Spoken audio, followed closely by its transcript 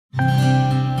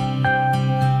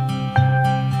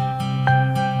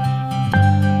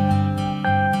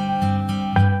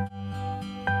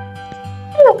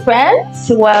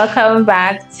friends, welcome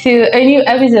back to a new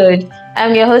episode.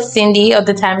 I'm your host Cindy of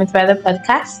the Time with Weather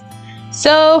podcast.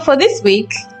 So for this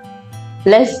week,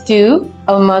 let's do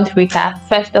a month recap.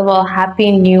 First of all,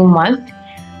 happy new month.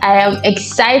 I am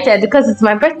excited because it's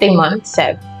my birthday month,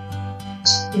 so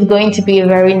it's going to be a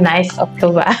very nice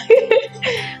October.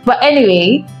 But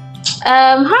anyway,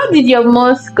 how did your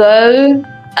month go?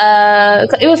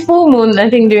 It was full moon, I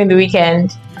think, during the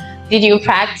weekend. Did you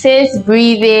practice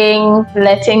breathing,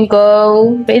 letting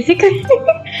go, basically?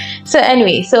 So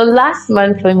anyway, so last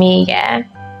month for me, had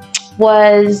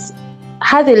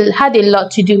a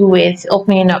lot to do with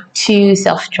opening up to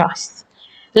self-trust,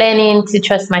 learning to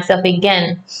trust myself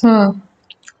again.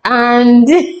 And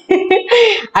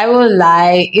I won't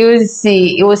lie,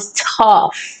 it was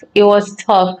tough. It was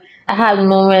tough. I had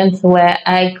moments where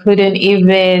I couldn't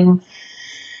even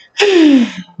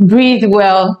breathe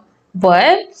well,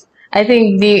 but I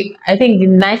think the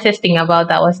nicest thing about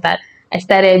that was that I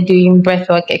started doing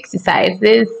breathwork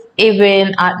exercises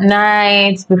even at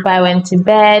night before I went to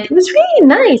bed. It was really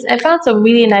nice. I found some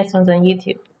really nice ones on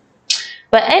YouTube.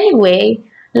 But anyway,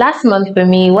 last month for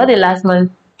me, what did last month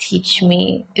teach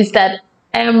me is that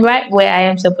I am right where I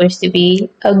am supposed to be.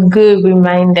 A good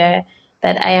reminder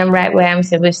that I am right where I'm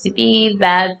supposed to be,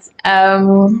 that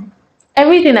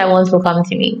everything I want will come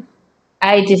to me.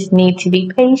 I just need to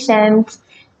be patient,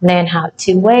 learn how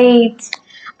to wait,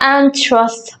 and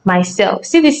trust myself.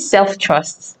 See, this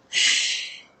self-trust.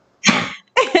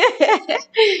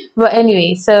 But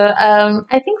anyway, so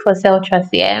I think for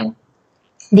self-trust, the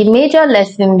major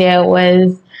lesson there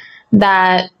was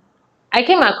that I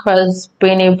came across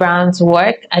Brené Brown's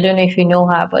work. I don't know if you know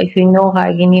her, but if you know her,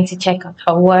 you need to check out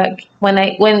her work. When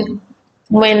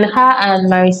her and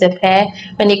Marisa Peer,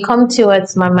 when they come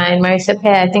towards my mind, Marisa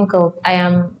Peer, I think of I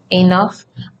am enough.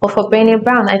 But for Brené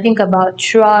Brown, I think about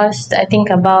trust. I think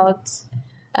about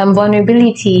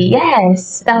vulnerability.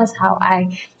 Yes, that was how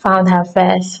I found her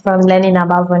first, from learning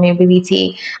about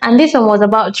vulnerability. And this one was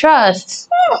about trust.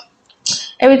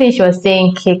 Everything she was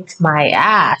saying kicked my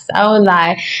ass. I won't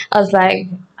lie. I was like,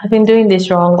 I've been doing this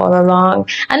wrong all along.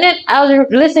 And then I was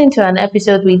listening to an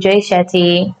episode with Jay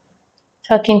Shetty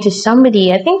talking to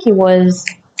somebody. I think it was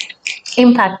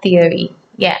Impact Theory.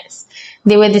 Yes.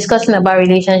 They were discussing about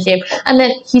relationship. And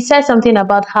then he said something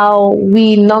about how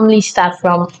we normally start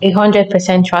from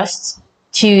 100% trust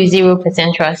to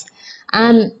 0% trust.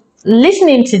 And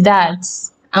listening to that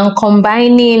and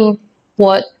combining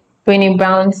what Brené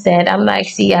Brown said, I'm like,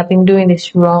 see, I've been doing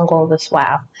this wrong all this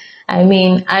while. I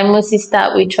mean, I mostly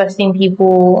start with trusting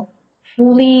people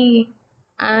fully,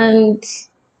 and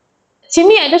to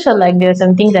me, I just felt like there were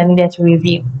some things I needed to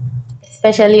review,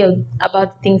 especially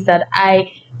about things that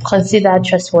I consider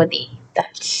trustworthy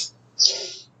that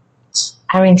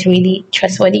aren't really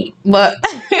trustworthy. But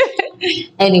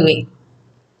anyway,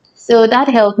 so that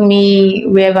helped me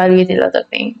reevaluate a lot of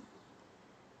things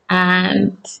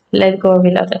and let go of a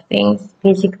lot of things.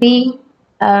 Basically,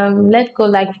 let go,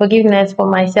 like forgiveness for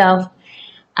myself.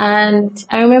 And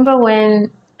I remember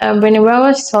when Brené Brown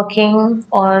was talking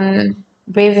on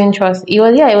braving trust. It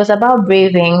was about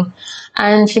braving,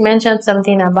 and she mentioned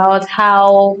something about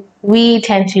how we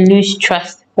tend to lose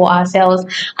trust for ourselves.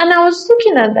 And I was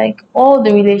looking at like all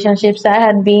the relationships I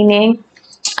had been in,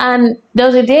 and there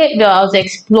was a day that I was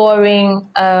exploring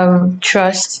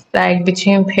trust, like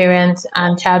between parents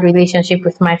and child relationship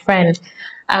with my friend,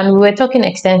 and we were talking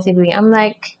extensively. I'm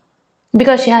like,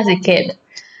 because she has a kid,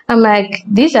 I'm like,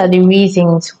 these are the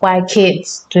reasons why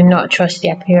kids do not trust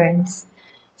their parents.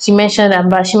 She mentioned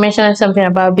something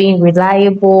about being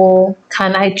reliable.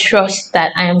 Can I trust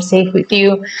that I am safe with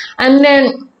you? And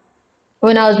then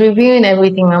when I was reviewing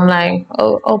everything, I'm like,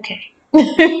 oh, okay.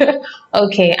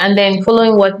 Okay. And then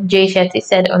following what Jay Shetty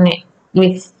said on it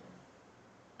with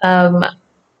on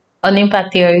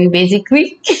impact theory,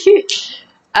 basically,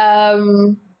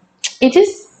 it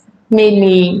just made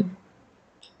me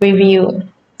review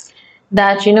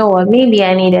that, you know what, maybe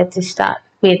I needed to start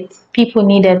with people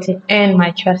needed to earn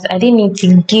my trust. I didn't need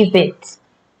to give it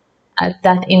at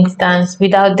that instance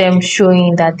without them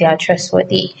showing that they are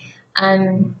trustworthy.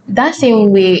 And that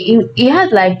same way, it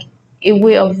had like a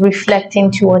way of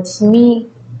reflecting towards me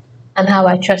and how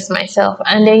I trust myself.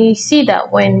 And then you see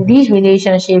that when these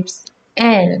relationships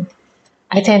end,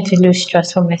 I tend to lose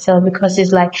trust for myself, because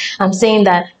it's like I'm saying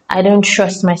that I don't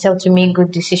trust myself to make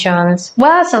good decisions.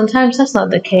 Well, sometimes that's not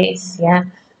the case, yeah.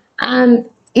 And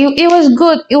it was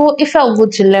good. It felt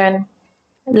good to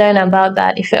learn about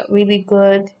that. It felt really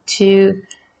good to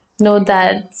know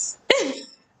that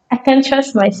I can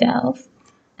trust myself.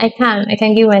 I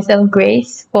can give myself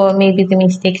grace for maybe the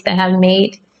mistakes that I have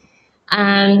made,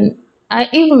 and I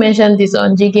even mentioned this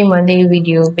on Jiggy Monday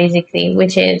video, basically,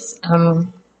 which is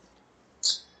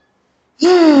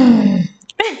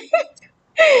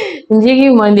Jiggy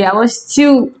Monday. I was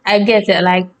too, I get it,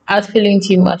 like I was feeling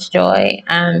too much joy,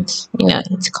 and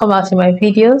it's come out in my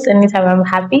videos. Anytime I'm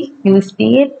happy, you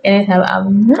see it. Anytime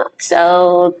I'm not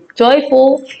so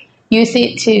joyful, you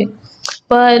see it too.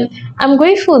 But I'm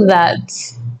grateful that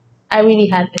I really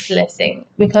had this lesson,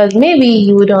 because maybe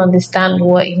you wouldn't understand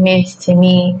what it means to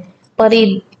me, but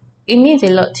it means a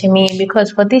lot to me,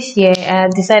 because for this year I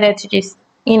decided to just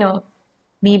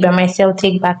be by myself,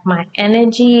 take back my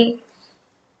energy,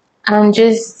 and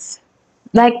just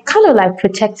like kind of like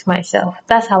protect myself.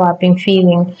 That's how I've been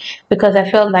feeling, because I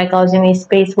felt like I was in a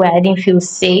space where I didn't feel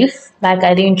safe, like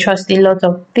I didn't trust a lot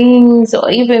of things or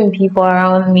even people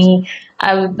around me.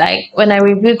 I would like, when I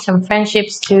reviewed some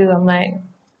friendships too, I'm like,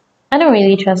 I don't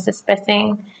really trust this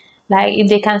person. Like, if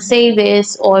they can say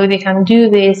this, or if they can do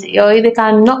this, or if they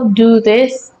can not do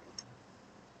this,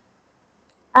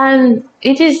 and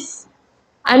it is,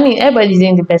 I mean, everybody's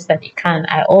doing the best that they can.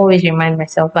 I always remind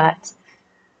myself that.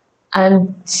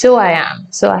 And so I am.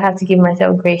 So I have to give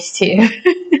myself grace too.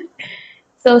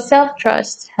 So self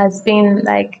trust has been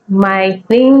like my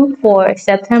thing for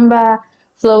September,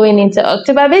 flowing into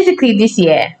October. Basically, this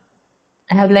year,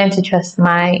 I have learned to trust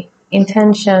my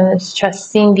intentions,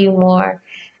 trust Cindy more,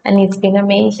 and it's been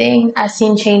amazing. I've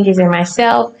seen changes in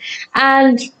myself,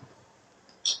 and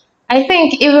I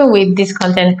think even with this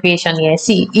content creation, yeah,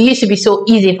 see, it used to be so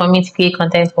easy for me to create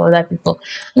content for other people.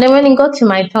 And then when it got to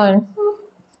my turn,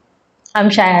 I'm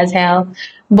shy as hell.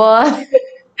 But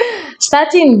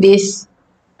starting this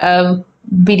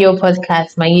video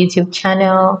podcast, my YouTube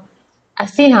channel, I've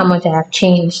seen how much I have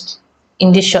changed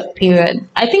in this short period.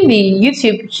 I think the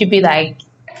YouTube should be like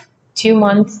 2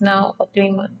 months now, or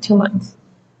 3 months, 2 months.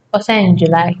 Or say in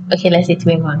July. Okay, let's say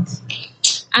 3 months.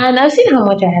 And I've seen how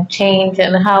much I have changed,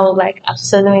 and how like I've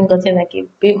suddenly gotten like a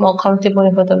bit more comfortable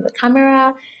in front of the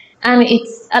camera. And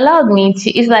it's allowed me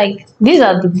to, it's like these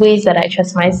are the ways that I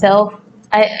trust myself.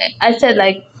 I said,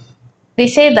 like, they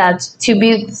say that to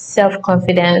build self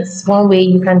confidence, one way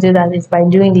you can do that is by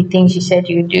doing the things you said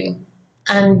you do.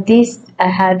 And this I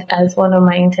had as one of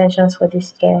my intentions for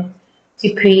this year,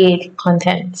 to create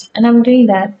content. And I'm doing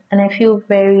that, and I feel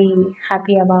very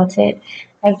happy about it.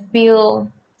 I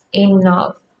feel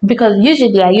enough, because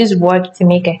usually I use work to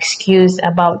make excuse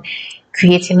about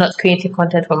creating, not creating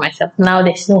content for myself. Now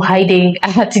there's no hiding. I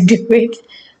had to do it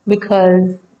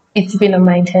because it's been on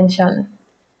my intention.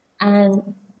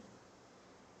 And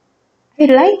I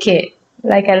like it.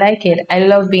 Like, I like it. I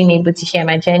love being able to share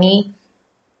my journey.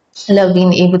 I love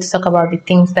being able to talk about the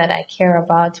things that I care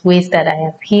about, ways that I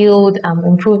have healed. I'm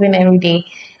improving every day.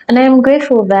 And I'm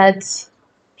grateful that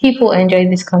people enjoy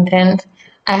this content.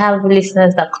 I have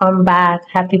listeners that come back,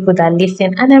 have people that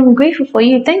listen, and I'm grateful for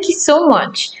you. Thank you so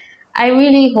much. I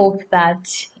really hope that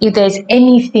if there's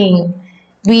anything,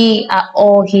 we are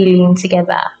all healing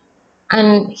together.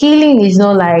 And healing is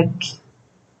not like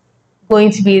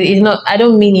going to be, it's not, I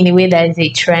don't mean in a way that is a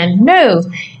trend. No,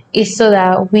 it's so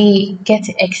that we get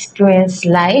to experience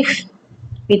life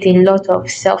with a lot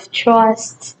of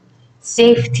self-trust,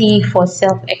 safety for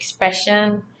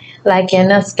self-expression, like you're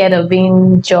not scared of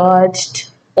being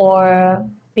judged or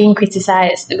being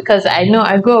criticized. Because I know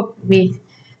I grew up with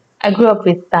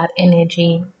that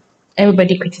energy.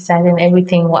 Everybody criticizing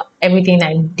everything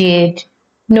I did,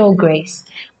 no grace.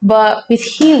 But with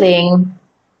healing,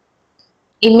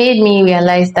 it made me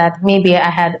realize that maybe I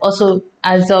had also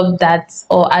absorbed that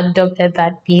or adopted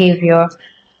that behavior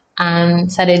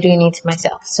and started doing it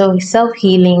myself. So self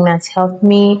healing has helped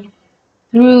me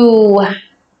through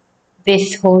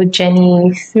this whole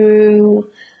journey,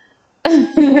 through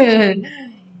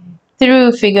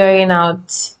through figuring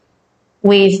out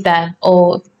ways that,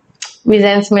 or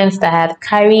resentments that I had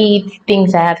carried,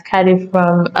 things I had carried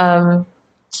from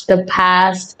the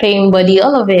past, pain body,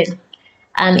 all of it.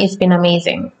 And it's been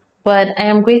amazing. But I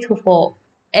am grateful for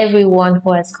everyone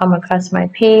who has come across my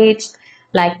page,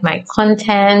 like my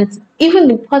content, even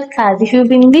the podcast. If you've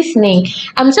been listening,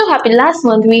 I'm so happy. Last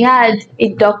month we had a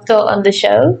doctor on the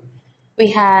show. We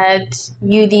had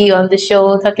UD on the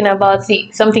show talking about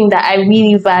something that I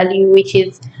really value, which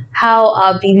is how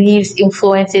our beliefs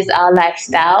influences our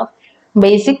lifestyle,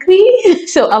 basically.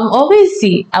 So I'm always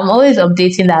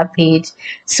updating that page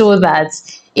so that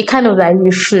it kind of like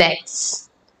reflects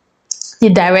the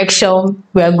direction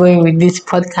we are going with this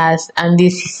podcast and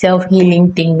this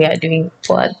self-healing thing we are doing.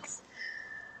 But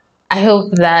I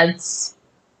hope that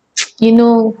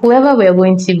whoever we are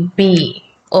going to be,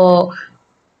 or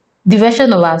the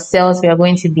version of ourselves we are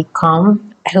going to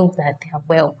become, I hope that they are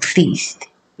well pleased,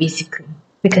 basically.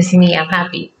 because me, I'm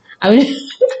happy. I mean,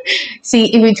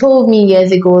 see, if you told me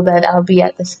years ago that I'll be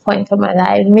at this point of my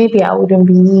life, maybe I wouldn't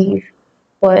believe.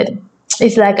 But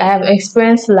it's like I have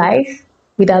experienced life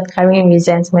without carrying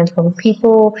resentment from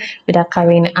people, without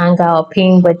carrying anger or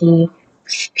pain, but the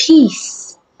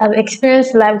peace. I've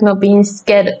experienced life not being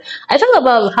scared. I talk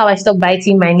about how I stopped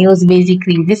biting my nails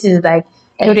basically. This is like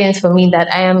evidence for me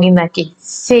that I am in like a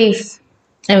safe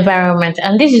environment.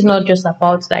 And this is not just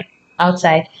about like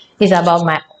outside, it's about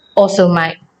my also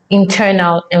my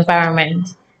internal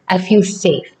environment. I feel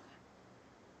safe.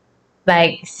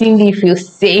 Like Cindy feels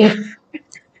safe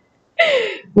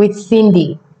with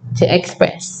Cindy to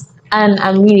express. And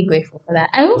I'm really grateful for that.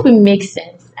 I hope it makes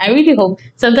sense. I really hope.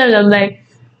 Sometimes I'm like,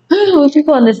 will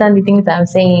people understand the things that I'm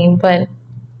saying? But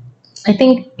I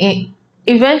think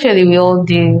eventually we all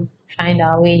do find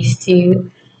our ways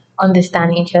to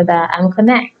understand each other and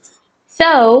connect.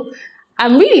 So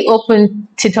I'm really open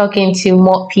to talking to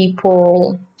more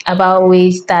people about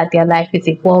ways that their life is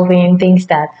evolving, things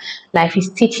that life is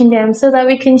teaching them, so that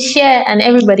we can share and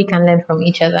everybody can learn from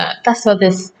each other. That's what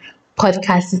this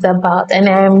podcast is about. And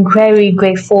I am very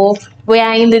grateful. We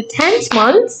are in the 10th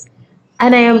month,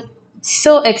 and I am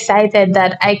so excited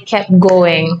that I kept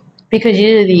going because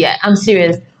usually, I'm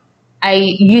serious, I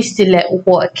used to let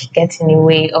work get in the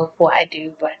way of what I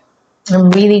do, but I'm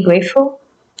really grateful.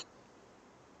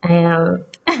 I am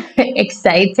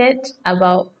excited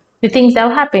about the things that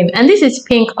will happen. And this is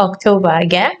Pink October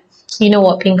again. You know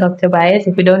what Pink October is?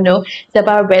 If you don't know, it's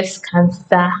about breast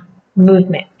cancer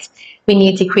movement. We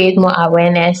need to create more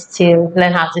awareness to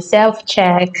learn how to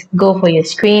self-check, go for your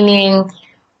screening,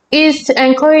 is to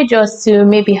encourage us to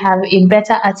maybe have a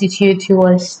better attitude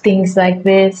towards things like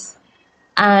this,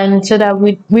 and so that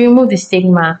we remove the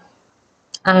stigma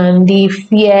and the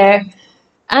fear,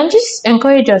 and just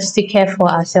encourage us to care for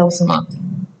ourselves more.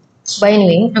 But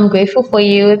anyway, I'm grateful for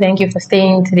you. Thank you for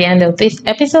staying to the end of this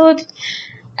episode.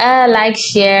 Like,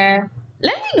 share.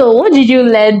 Let me know, what did you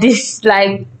learn this,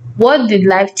 like, what did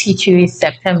life teach you in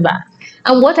September?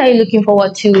 And what are you looking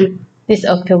forward to this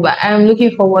October? I'm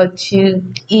looking forward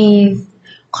to is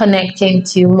connecting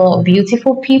to more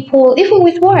beautiful people, even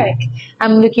with work.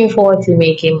 I'm looking forward to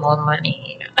making more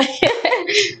money,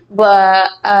 but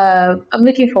I'm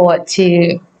looking forward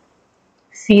to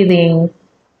feeling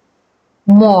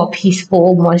more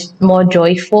peaceful, more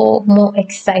joyful, more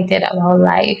excited about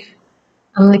life.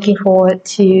 I'm looking forward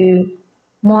to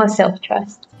more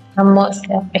self-trust and more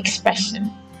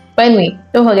self-expression. But anyway,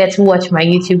 don't forget to watch my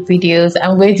YouTube videos.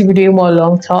 I'm going to be doing more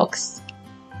long talks.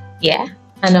 Yeah,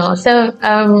 I know. So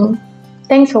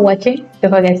thanks for watching.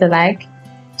 Don't forget to like,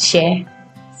 share,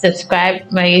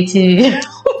 subscribe my YouTube.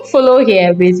 Follow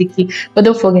here basically, but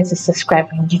don't forget to subscribe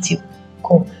on YouTube.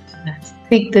 Cool.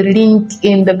 Click the link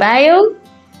in the bio.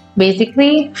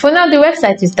 Basically, for now the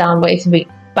website is down, but it will be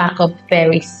back up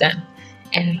very soon.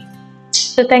 Anyway,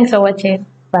 so thanks for watching.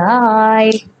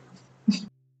 Bye.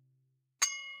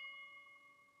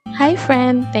 Hi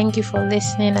friend, thank you for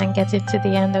listening and getting to the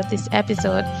end of this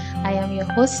episode. I am your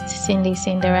host, Cindy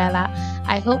Cinderella.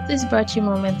 I hope this brought you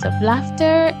moments of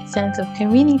laughter, a sense of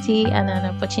community, and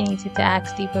an opportunity to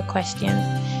ask deeper questions.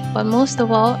 But most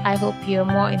of all, I hope you're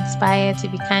more inspired to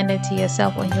be kinder to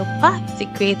yourself on your path to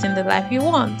creating the life you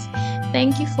want.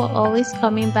 Thank you for always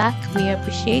coming back. We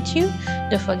appreciate you.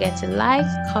 Don't forget to like,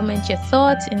 comment your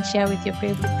thoughts, and share with your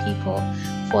favorite people.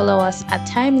 Follow us at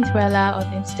Time Interella on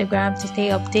Instagram to stay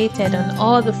updated on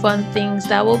all the fun things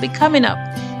that will be coming up.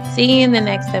 See you in the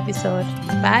next episode.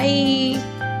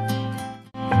 Bye.